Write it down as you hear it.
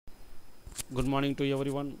Good morning to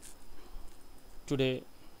everyone. Today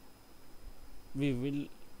we will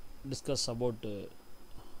discuss about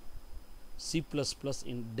C++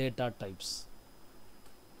 in data types.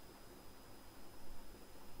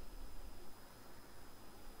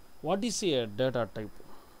 What is a data type?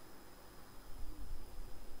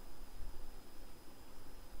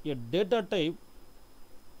 A data type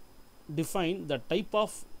defines the type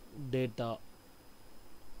of data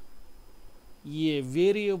a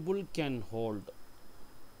variable can hold.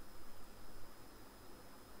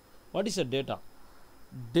 What is a data?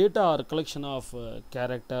 Data are a collection of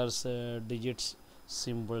characters, digits,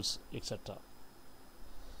 symbols, etc.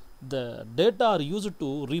 The data are used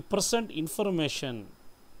to represent information.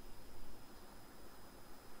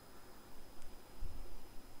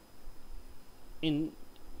 In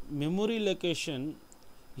memory location,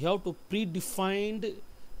 you have to predefined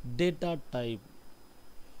data type,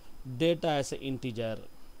 data as an integer,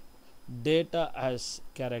 data as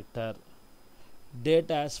character,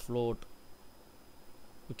 data as float,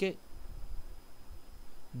 okay,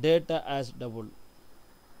 data as double.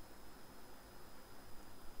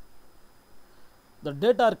 The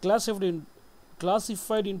data are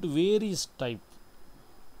classified into various types.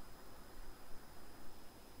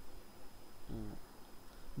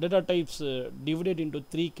 Data types divided into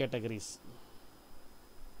three categories.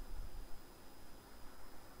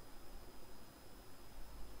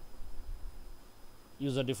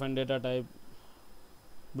 User defined data type,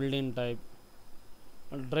 built-in type,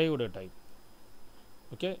 and derived type.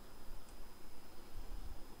 Okay.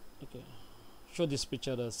 Show this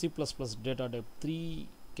picture. C++ data type, three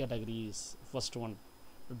categories. First one,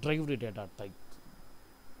 derived data type.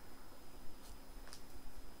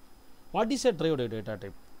 What is a derived data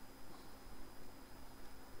type?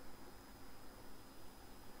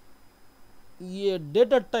 A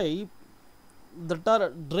data type that are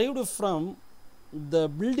derived from the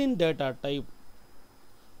built-in data type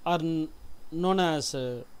are known as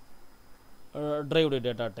derived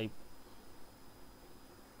data type.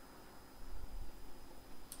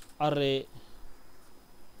 Array,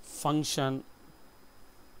 function,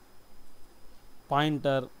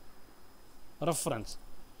 pointer, reference.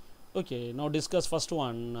 Okay, now discuss first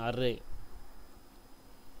one, array.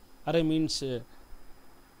 Array means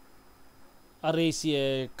array is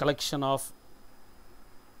a collection of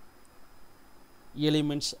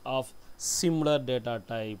elements of similar data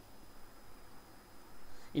type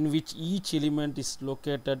in which each element is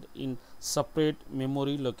located in separate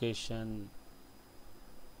memory location.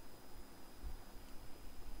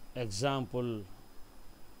 Example,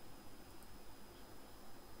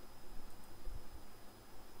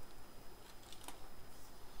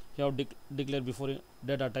 you have declared before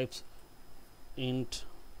data types int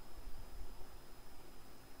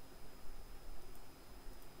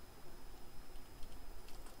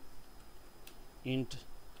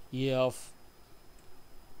a of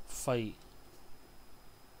 5,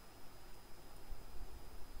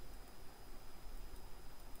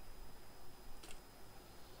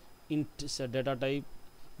 int is a data type,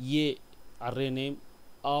 a array name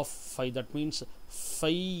of 5, that means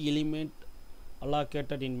 5 element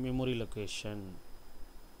allocated in memory location.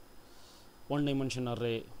 One dimension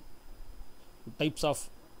array. Types of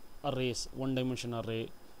arrays: one dimension array,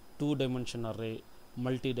 two dimension array,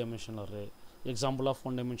 multi-dimensional array. Example of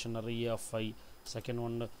one dimension array, a of 5. Second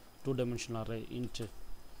one, two dimensional array, int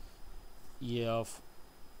a of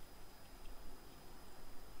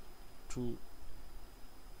 2,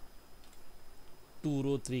 2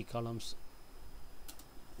 row 3 columns.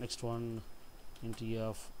 Next one, int a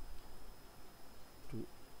of 2.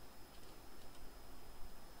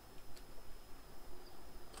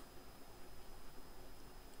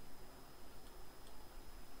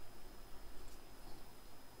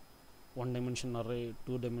 One dimension array,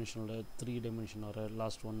 two dimensional array, three dimensional array.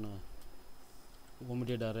 Last one,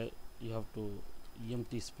 omitted array. You have to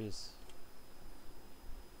empty space.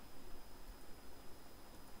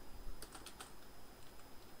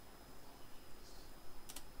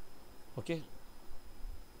 Okay.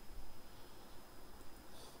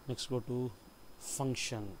 Next, go to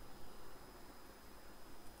function.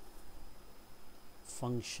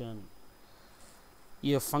 Function.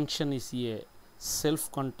 A function is a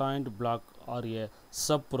self-contained block or a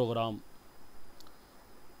subprogram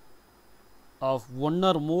of one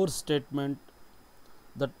or more statement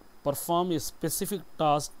that perform a specific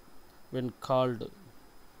task when called.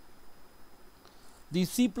 The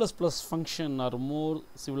C++ function are more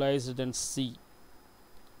civilized than C.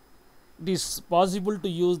 It is possible to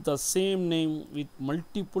use the same name with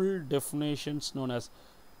multiple definitions known as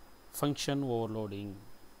function overloading.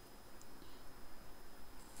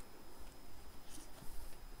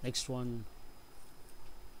 Next one,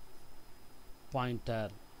 pointer.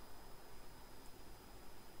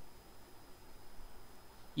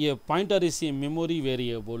 A pointer is a memory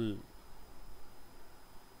variable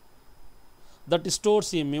that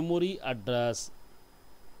stores a memory address.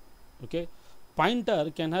 Okay, pointer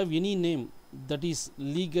can have any name that is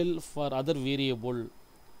legal for other variable,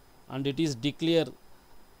 and it is declared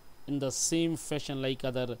in the same fashion like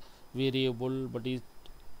other variable, but it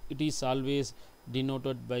is always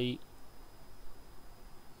denoted by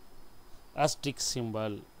asterisk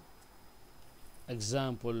symbol.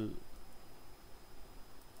 Example,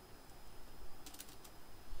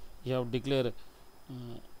 you have declared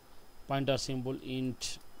pointer symbol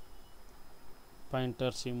int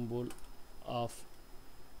pointer symbol of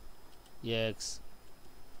x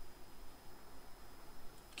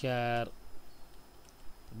char,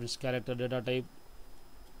 means character data type,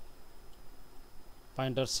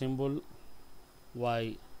 pointer symbol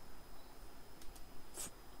y,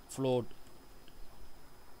 float,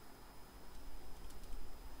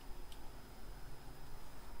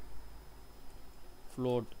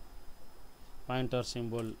 pointer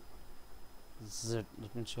symbol z,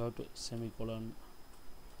 that means you have to semicolon.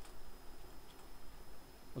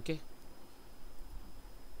 Okay,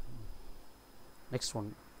 next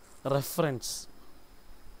one, reference.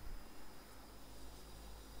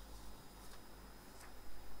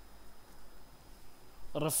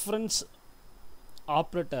 Reference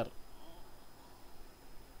operator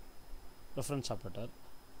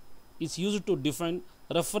is used to define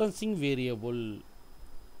referencing variable.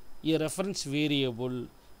 A reference variable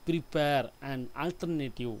prepare an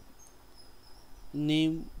alternative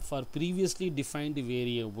name for previously defined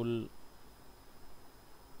variable.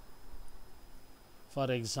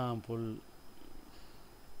 For example,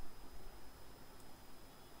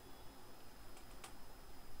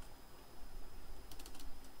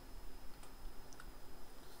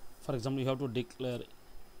 you have to declare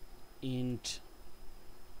int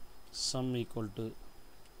sum equal to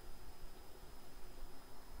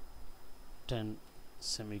 10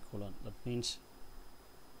 semicolon. That means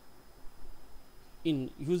in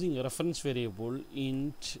using a reference variable,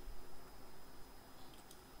 int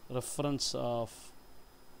reference of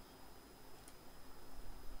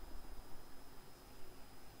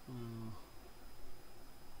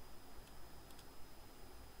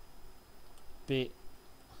pay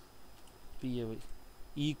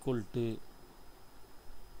equal to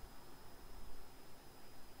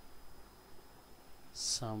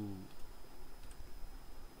sum.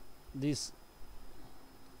 This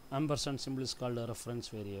ampersand symbol is called a reference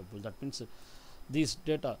variable. That means this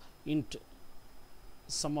data int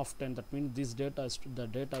sum of 10, that means this data is the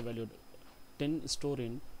data value 10 stored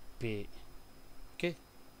in pay. Okay,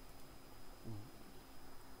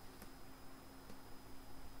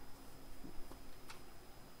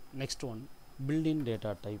 next one, built-in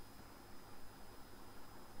data type.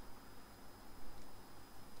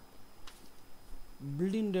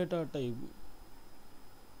 Built-in data type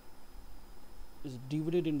is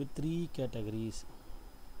divided into 3 categories.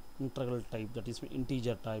 Integral type, that is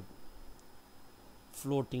integer type,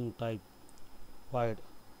 floating type, void.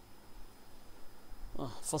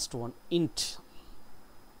 First one, int.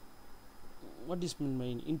 What is meant by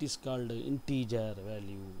int? Is called integer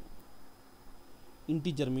value.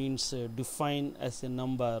 Integer means defined as a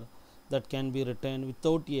number that can be written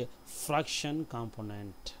without a fraction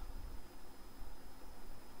component.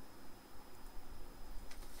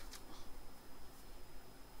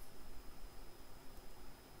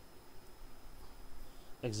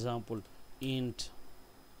 Example, int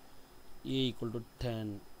a equal to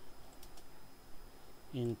 10,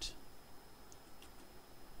 int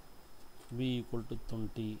b equal to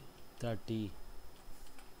 20, 30.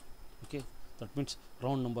 Okay, that means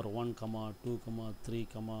round number 1 comma 2 comma 3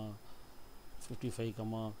 comma 55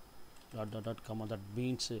 comma dot comma, that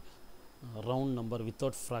means round number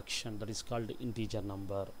without fraction, that is called integer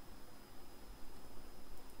number.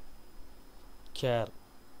 Char,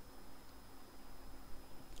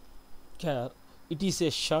 it is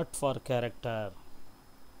a short for character,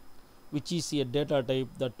 which is a data type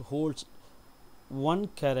that holds one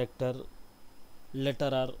character,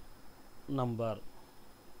 letter or number.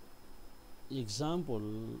 Example,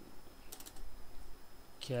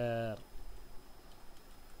 char,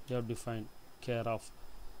 you have defined char of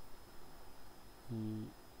a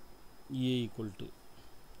equal to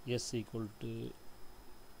s equal to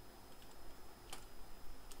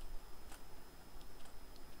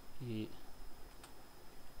a,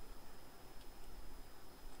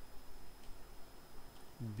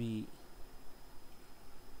 b,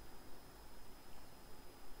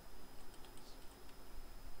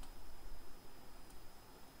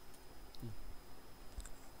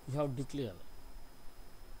 you have declare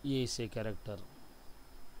A is a character,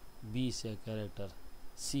 B is a character,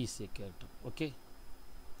 C is a character. Okay.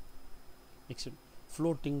 Next,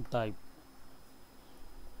 floating type.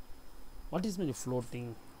 What is mean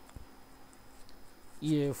floating?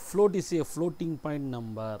 A float is a floating point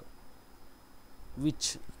number,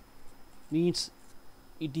 which means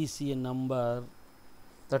it is a number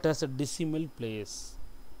that has a decimal place.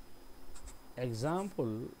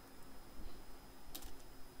 Example,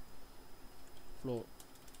 float.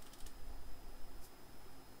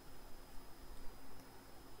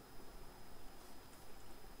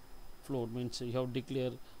 Float means you have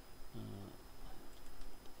declared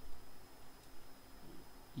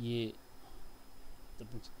A,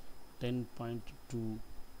 that means 10.2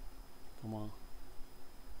 comma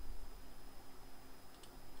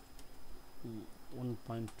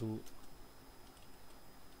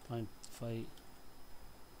 1.2.5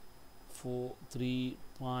 4 3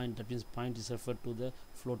 point, that means point is referred to the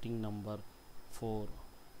floating number 4.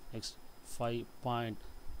 Next, 5 point,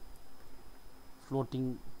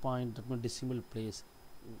 floating point, that means decimal place.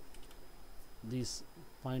 This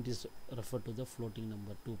point is referred to the floating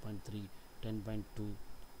number 2.3, 10.2,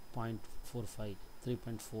 0.45,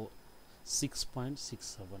 3.4,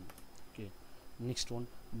 6.67. Okay. Next one,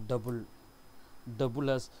 double. Double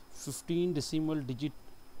has 15 decimal digit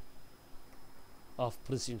of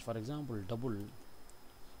precision. For example, double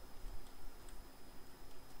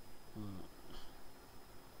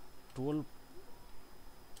 12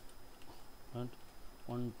 and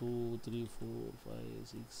 1 2 3 4 5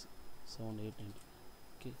 6 7 8 9.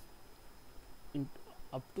 Okay, in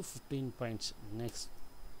up to 15 points. Next,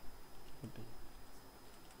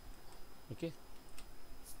 okay,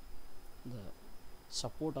 the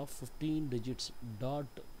support of 15 digits dot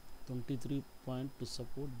 23 point to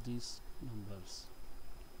support these numbers,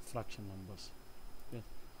 fraction numbers. Okay.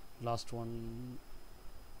 Last one,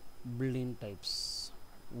 building types.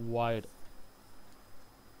 Void.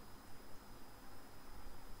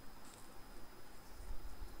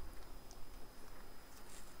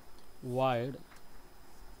 Void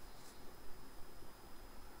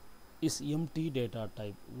is empty data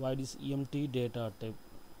type. Void is empty data type.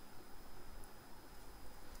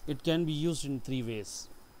 It can be used in 3 ways.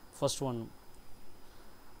 First one,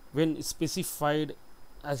 when specified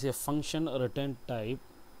as a function return type,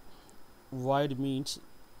 void means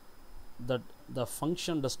that the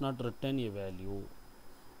function does not return a value.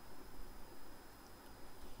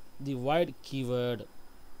 The void keyword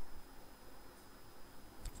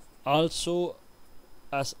also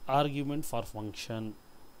as argument for function.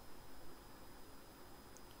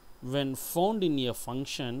 When found in a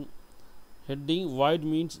function heading, void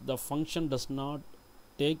means the function does not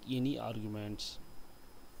take any arguments.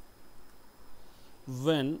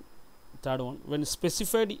 When third one, when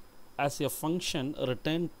specified as a function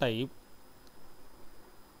return type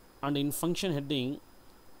and in function heading,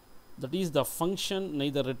 that is the function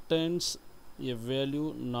neither returns a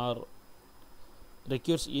value nor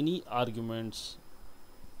requires any arguments.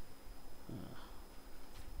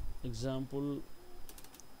 Example,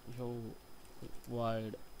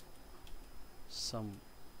 void sum.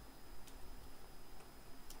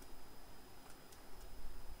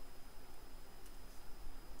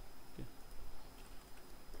 Okay.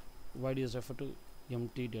 Void is referred to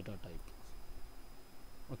empty data type.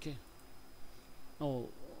 Okay. Now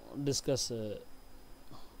discuss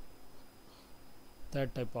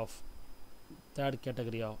third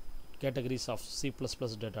categories of C++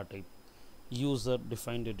 data type. User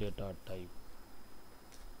defined data type.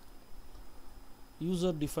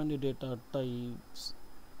 User defined data types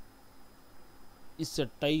is a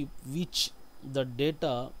type which the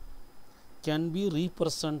data can be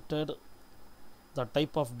represented. The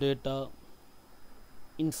type of data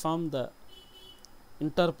inform the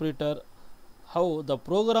interpreter how the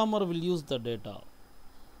programmer will use the data.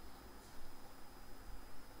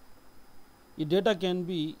 The data can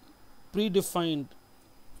be predefined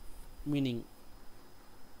meaning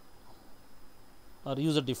or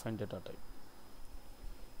user defined data type.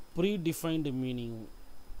 Predefined meaning,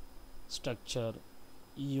 structure,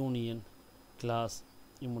 union, class,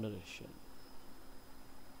 enumeration.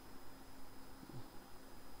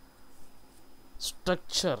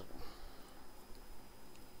 Structure.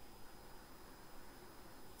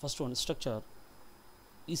 First one, structure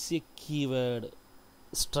is a keyword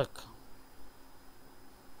struct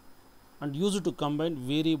and used to combine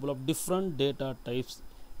variable of different data types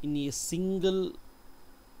in a single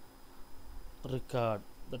record.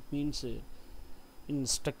 That means in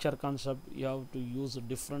structure concept you have to use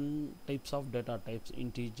different types of data types,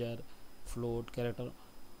 integer, float, character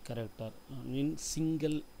in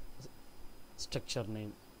single structure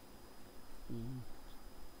name.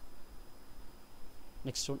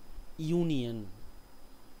 Next one, union.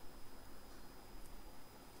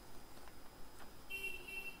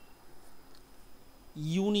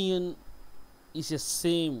 Union is a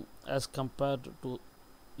same as compared to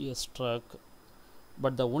a struct,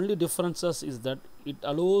 but the only differences is that it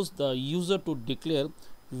allows the user to declare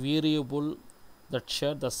variable that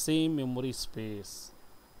share the same memory space.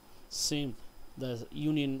 Same, the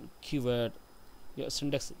union keyword,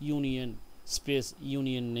 syntax union space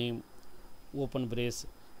union name, open brace,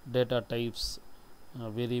 data types,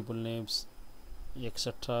 variable names,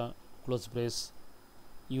 etc., close brace,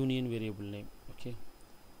 union variable name. Okay.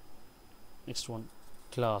 Next one,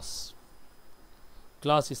 class.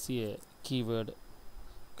 Class is a keyword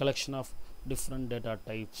collection of different data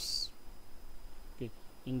types. Okay.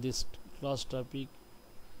 In this class topic,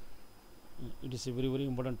 it is a very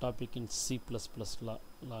important topic in C++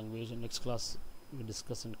 language. Next class we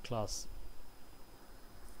discuss in class.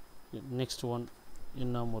 Next one,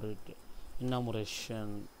 enumeration.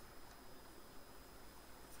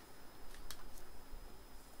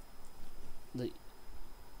 The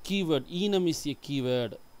keyword enum is a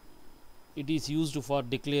keyword. It is used for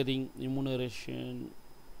declaring enumeration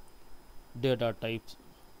data types.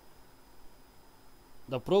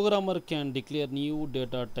 The programmer can declare new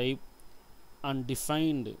data type and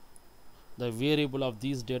define the variable of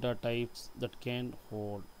these data types that can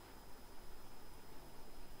hold.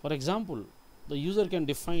 For example, the user can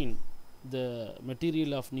define the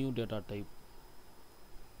material of new data type.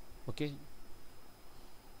 Okay.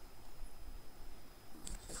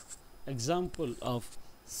 Example of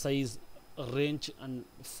size, range and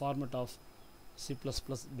format of C++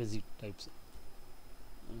 basic types.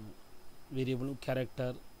 Variable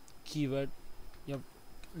character, keyword, you have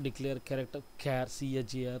declare character char,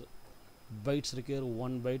 char, bytes require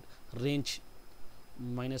 1 byte, range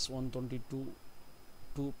minus 122,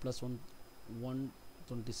 2 plus 1,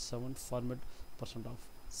 127, format percent of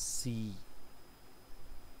C.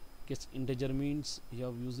 Guess integer means you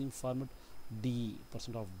have using format D,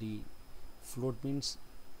 percent of D. Float means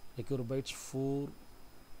require bytes 4,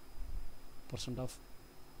 percent of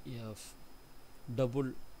F.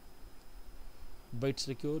 Double bytes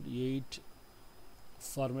required 8,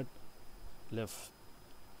 format left.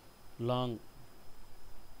 Long,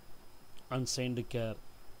 unsigned char,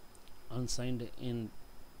 unsigned in,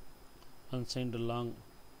 unsigned long,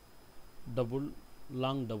 double,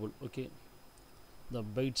 long double. Okay, the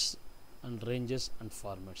bytes and ranges and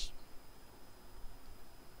formats.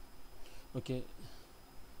 Okay,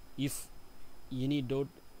 if any doubt,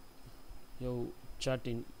 you chat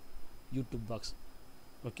in YouTube box.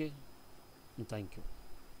 Okay, and thank you.